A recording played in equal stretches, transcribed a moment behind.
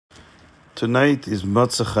Tonight is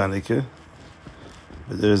Matzah Chanukah,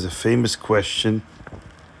 but there is a famous question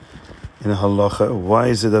in Halacha. Why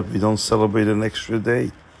is it that we don't celebrate an extra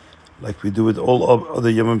day like we do with all other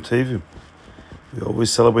Yom Tovim? We always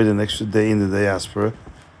celebrate an extra day in the diaspora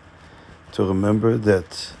to remember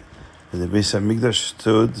that when the Beis HaMikdash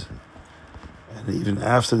stood, and even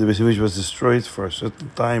after the Beis HaMikdash was destroyed for a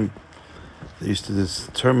certain time, they used to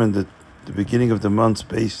determine the beginning of the months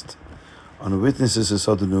based on witnesses who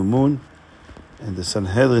saw the new moon, and the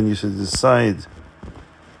Sanhedrin used to decide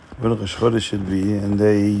when Rosh Chodesh should be, and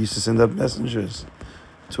they used to send out messengers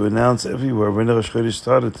to announce everywhere when Rosh Chodesh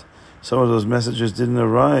started. Some of those messages didn't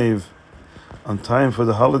arrive on time for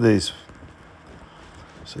the holidays,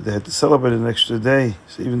 so they had to celebrate an extra day.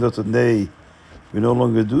 So even though today we no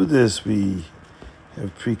longer do this, we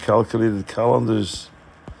have pre-calculated calendars,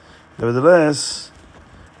 nevertheless,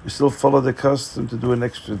 we still follow the custom to do an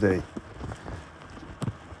extra day.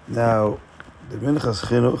 Now, the Minchas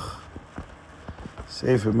Chinuch,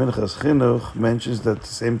 Sefer Minchas Chinuch, mentions that the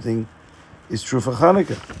same thing is true for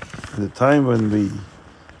Chanukah. At the time when we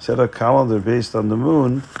set our calendar based on the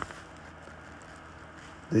moon,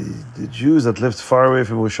 the Jews that lived far away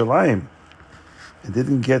from Yerushalayim and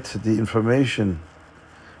didn't get the information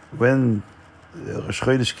when Rosh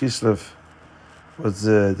Chodesh Kislev was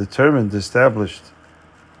determined, established,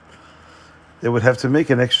 they would have to make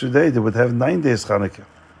an extra day. They would have 9 days Chanukah.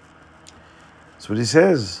 That's what he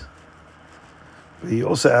says. But he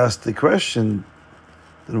also asked the question,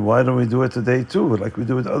 then why don't we do it today too, like we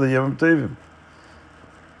do with other Yom Tovim?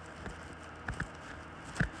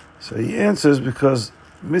 So he answers, because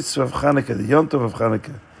mitzvah of Chanukah, the Yom Tov of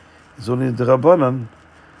Chanukah, is only the Rabbanan,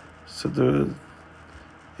 so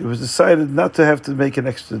it was decided not to have to make an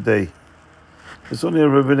extra day. It's only a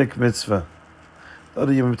rabbinic mitzvah. The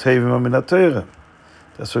other Yom Tovim are minat Torah.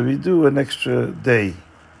 That's why we do an extra day.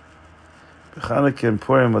 Chanukah and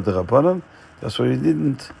Purim are the Rabbanan. That's why we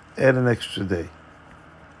didn't add an extra day.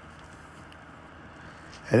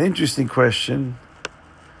 An interesting question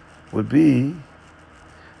would be,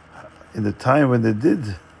 in the time when they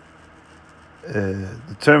did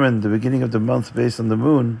determine the beginning of the month based on the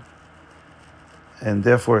moon, and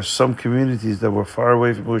therefore some communities that were far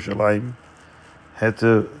away from Yerushalayim had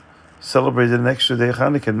to celebrate an extra day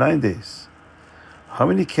Chanukah, 9 days. How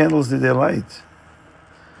many candles did they light?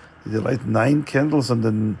 Did they light 9 candles on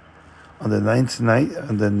the ninth night?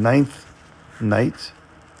 On the 9th night?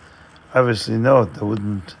 Obviously, no.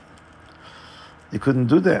 They couldn't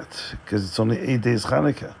do that because it's only 8 days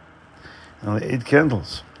Chanukah, and only 8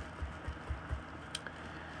 candles.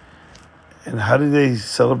 And how did they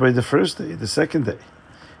celebrate the first day, the second day?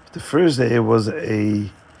 If the first day was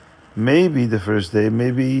maybe the first day,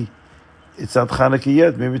 maybe it's not Chanukah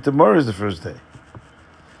yet. Maybe tomorrow is the first day.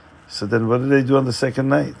 So then what did they do on the second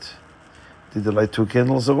night? Did they light 2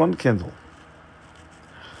 candles or 1 candle?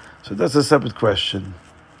 So that's a separate question.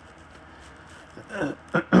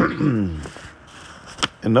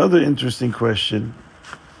 Another interesting question,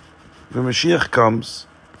 when Mashiach comes,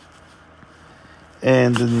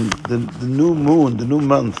 and the new moon, the new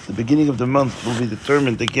month, the beginning of the month will be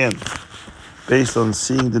determined again based on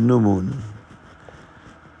seeing the new moon.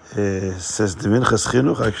 Says the Minchas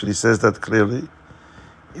Chinuch, actually says that clearly.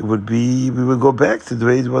 We would go back to the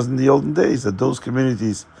way it was in the olden days, that those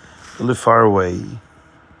communities that live far away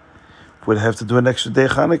would have to do an extra day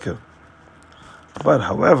Chanukah. But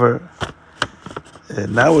however,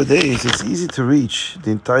 nowadays it's easy to reach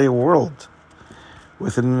the entire world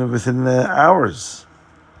within hours.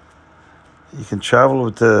 You can travel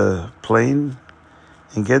with the plane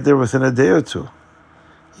and get there within a day or two,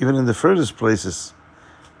 even in the furthest places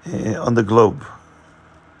on the globe.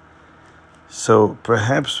 So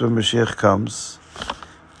perhaps when Mashiach comes,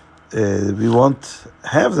 we won't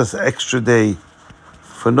have this extra day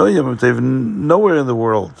for no Yom Tov nowhere in the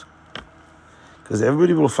world, because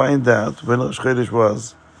everybody will find out when Rosh Chodesh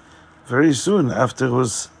was very soon after it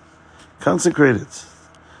was consecrated.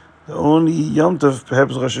 The only Yom Tov,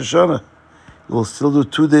 perhaps Rosh Hashanah, we'll still do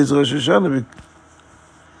 2 days Rosh Hashanah,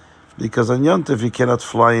 because on Yom Tov you cannot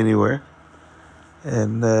fly anywhere,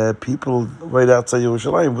 and people right outside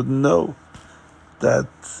Yerushalayim wouldn't know that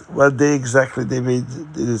what day exactly they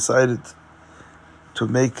decided to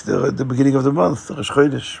make the beginning of the month, Rosh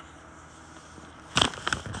Chodesh.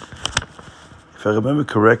 If I remember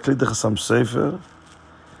correctly, the Chassam Sofer,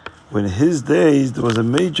 when in his days there was a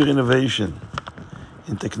major innovation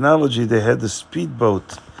in technology. They had the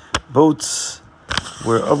speedboat. Boats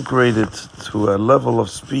were upgraded to a level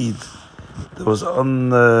of speed that was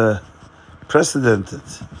unprecedented,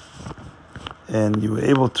 and you were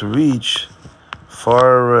able to reach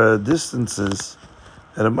far distances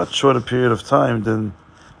at a much shorter period of time than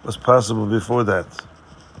was possible before that.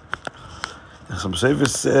 Some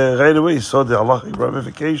Seifers right away saw the halachic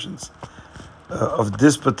ramifications of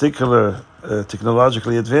this particular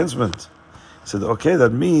technological advancement. He said, okay,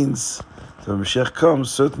 that means that when Mashiach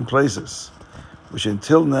comes, certain places, which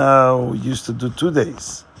until now used to do 2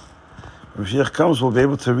 days, when Mashiach comes, we'll be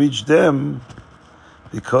able to reach them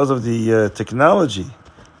because of the technology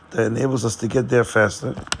that enables us to get there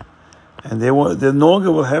faster, and they no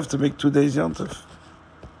longer will have to make 2 days Yom Tov.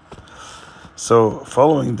 So,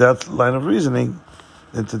 following that line of reasoning,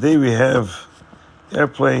 then today we have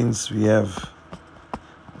airplanes, we have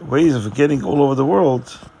ways of getting all over the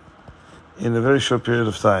world in a very short period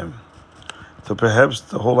of time. So perhaps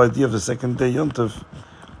the whole idea of the second day Yom Tov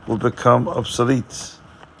will become obsolete.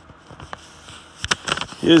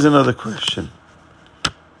 Here's another question.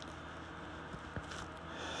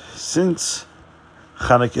 Since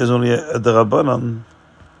Chanukah is only a Darabanan,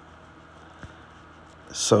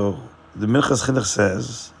 so the Minchas Chinuch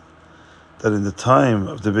says that in the time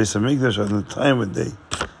of the Beis HaMikdash, or in the time when they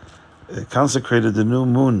consecrated the new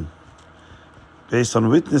moon, based on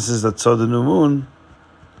witnesses that saw the new moon,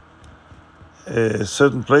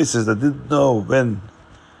 certain places that didn't know when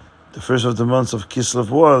the first of the months of Kislev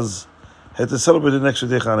was, had to celebrate an extra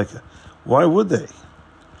day Chanukah. Why would they?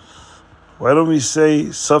 Why don't we say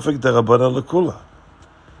Safek Darabana Lakula?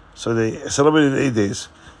 So they celebrated 8 days.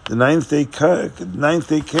 The ninth day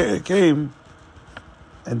came,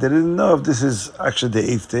 and they didn't know if this is actually the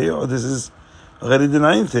 8th day or this is already the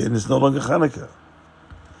 9th day and it's no longer Chanukah.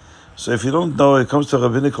 So if you don't know when it comes to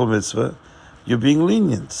rabbinical mitzvah, you're being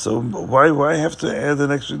lenient. So why have to add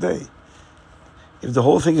an extra day? If the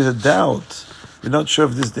whole thing is a doubt, you're not sure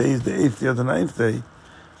if this day is the 8th day or the 9th day,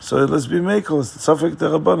 so let's be makel, it's Safek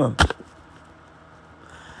Darabanan.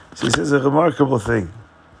 So he says a remarkable thing.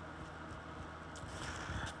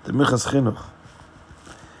 The Minchas Chinuch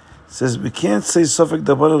says we can't say Safek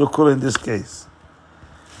Darabanan L'Kula in this case,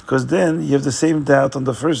 because then you have the same doubt on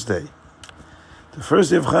the first day. The first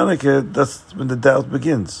day of Chanukah, that's when the doubt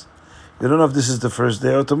begins. You don't know if this is the first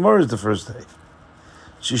day or tomorrow is the first day.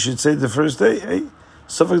 She should say the first day, hey,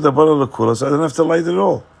 Safek Darabanan L'Kula, so I don't have to light it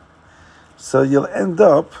all. So you'll end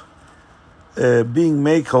up being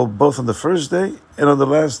makel both on the first day and on the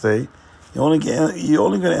last day. You're only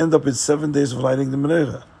going to end up with 7 days of lighting the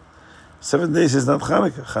menorah. 7 days is not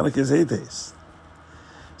Chanukah. Chanukah is 8 days.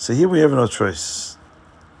 So here we have no choice.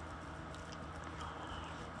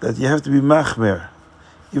 That you have to be machmer,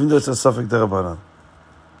 even though it's a Safek Darabanan.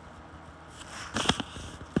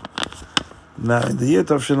 Now, in the year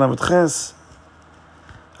Tavshin Lamed Ches,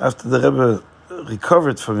 after the Rebbe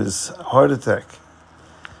recovered from his heart attack,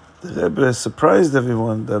 the Rebbe surprised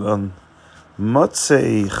everyone that on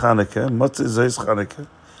Motzei Zeis Chanukah,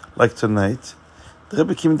 like tonight, the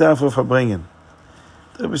Rebbe came down for a Farbrengen.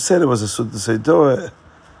 The Rebbe said it was a Suda Seidoah,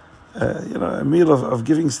 a meal of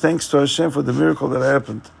giving thanks to Hashem for the miracle that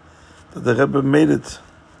happened, that the Rebbe made it.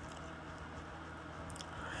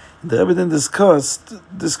 The Rebbe then discussed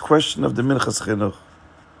this question of the Minchas Chinuch.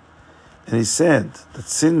 And he said that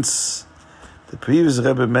since the previous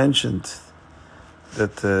Rebbe mentioned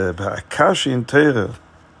that Akashi in Torah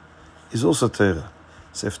is also Torah,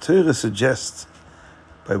 so if Torah suggests,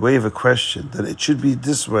 by way of a question, that it should be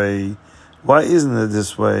this way, why isn't it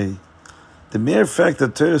this way? The mere fact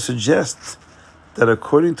that Torah suggests that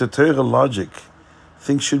according to Torah logic,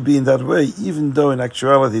 things should be in that way, even though in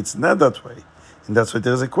actuality it's not that way. And that's why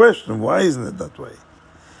there is a question, why isn't it that way?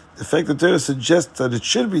 The fact that Torah suggests that it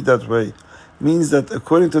should be that way means that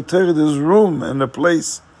according to Torah there's room and a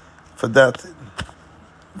place for that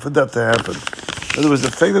to happen. In other words,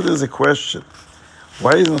 the fact that there's a question,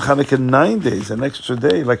 why isn't Chanukah 9 days, an extra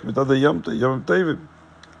day, like with other Yom Tovim,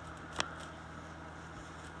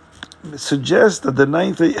 suggests that the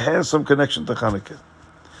 9th day has some connection to Chanukah.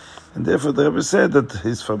 And therefore the Rebbe said that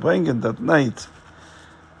his Farbrengen that night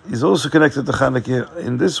is also connected to Chanukah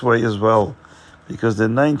in this way as well, because the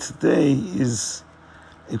 9th day is,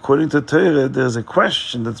 according to Torah, there's a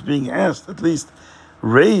question that's being asked, at least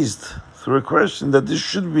raised through a question, that this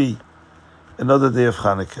should be another day of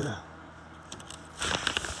Chanukah.